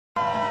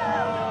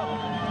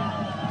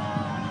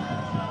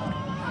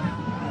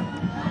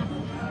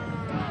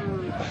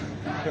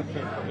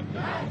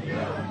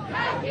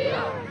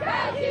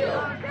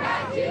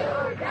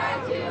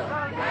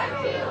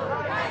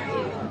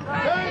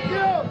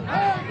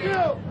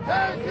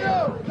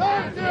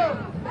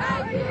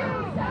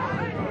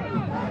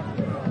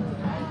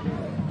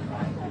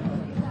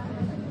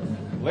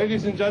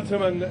Ladies and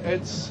gentlemen,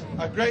 it's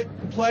a great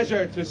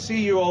pleasure to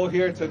see you all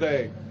here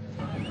today.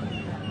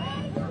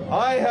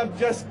 I have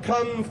just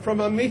come from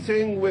a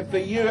meeting with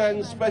the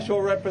UN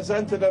Special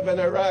Representative in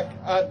Iraq,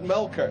 Ad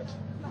Melkert.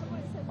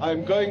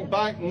 I'm going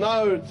back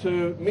now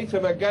to meet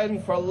him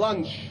again for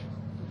lunch.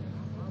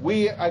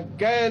 We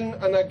again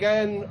and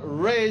again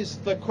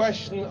raised the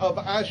question of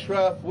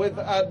Ashraf with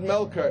Ad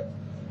Melkert,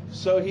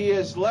 so he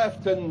is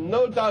left in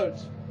no doubt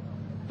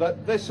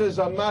that this is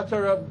a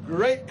matter of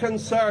great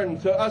concern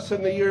to us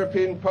in the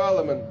European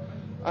Parliament,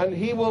 and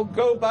he will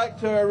go back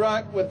to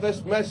Iraq with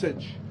this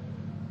message.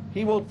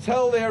 He will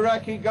tell the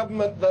Iraqi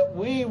government that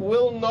we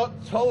will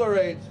not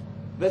tolerate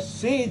the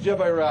siege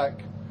of Iraq,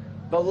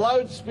 the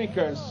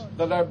loudspeakers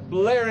that are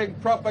blaring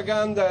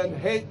propaganda and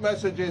hate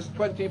messages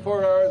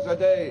 24 hours a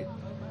day,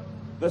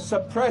 the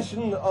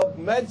suppression of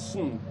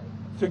medicine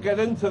to get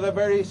into the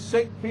very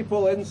sick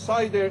people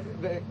inside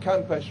the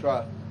Camp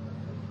Ashraf.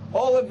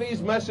 All of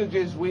these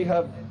messages we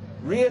have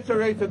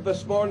reiterated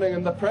this morning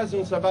in the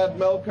presence of Ad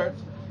Melkert.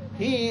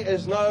 He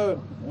is now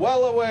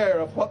well aware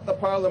of what the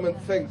Parliament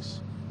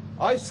thinks.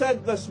 I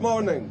said this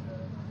morning,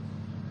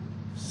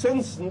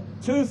 since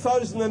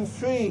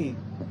 2003,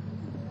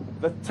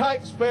 the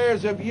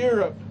taxpayers of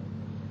Europe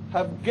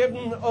have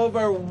given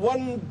over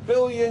 1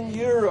 billion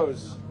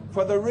euros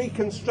for the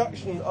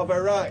reconstruction of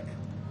Iraq.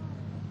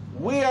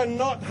 We are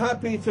not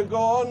happy to go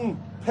on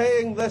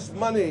paying this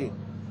money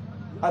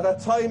at a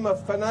time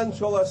of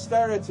financial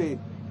austerity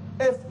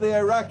if the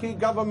Iraqi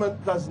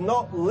government does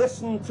not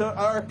listen to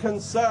our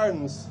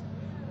concerns.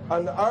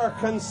 And our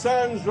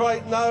concerns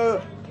right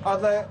now are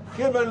the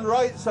human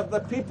rights of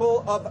the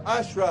people of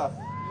Ashraf.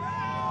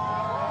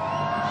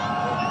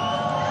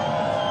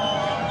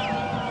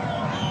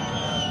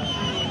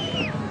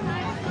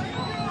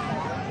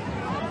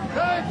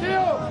 Thank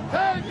you,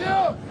 thank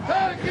you,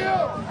 thank you,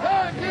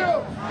 thank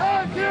you,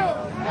 thank you,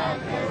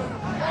 thank you,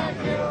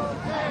 thank you,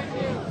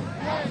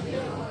 thank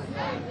you,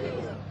 thank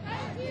you,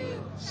 thank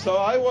you. So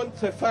I want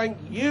to thank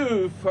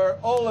you for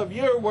all of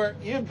your work.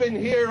 You've been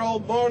here all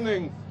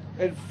morning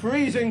in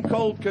freezing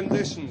cold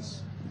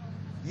conditions.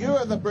 You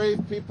are the brave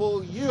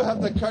people. You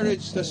have the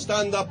courage to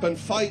stand up and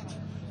fight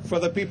for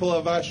the people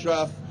of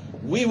Ashraf.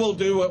 We will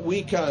do what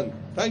we can.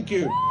 Thank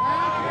you.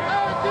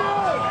 Thank you.